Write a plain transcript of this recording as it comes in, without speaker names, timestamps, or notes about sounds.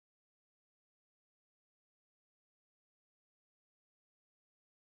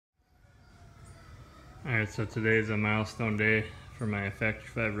Alright, so today is a milestone day for my Factory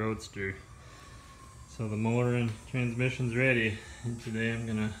 5 Roadster. So the motor and transmission's ready, and today I'm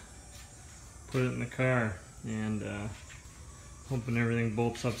gonna put it in the car and hoping everything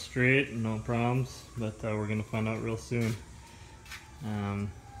bolts up straight and no problems, but we're gonna find out real soon. Yeah,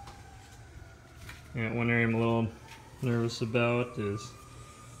 one area I'm a little nervous about is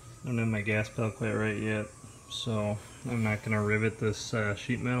I don't have my gas pedal quite right yet, so I'm not gonna rivet this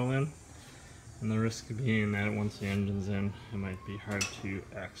sheet metal in. And the risk being that once the engine's in, it might be hard to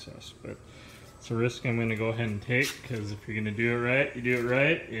access. But it's a risk I'm going to go ahead and take, because if you're going to do it right, you do it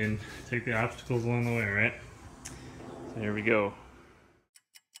right, and take the obstacles along the way, right? So here we go.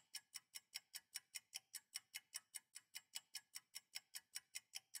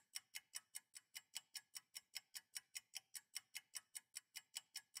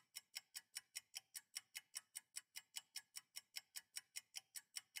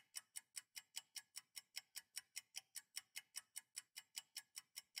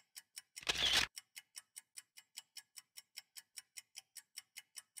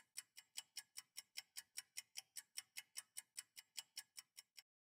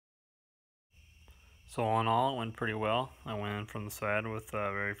 So all in all, it went pretty well. I went in from the side with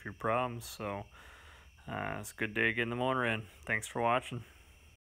very few problems, so it's a good day getting the motor in. Thanks for watching.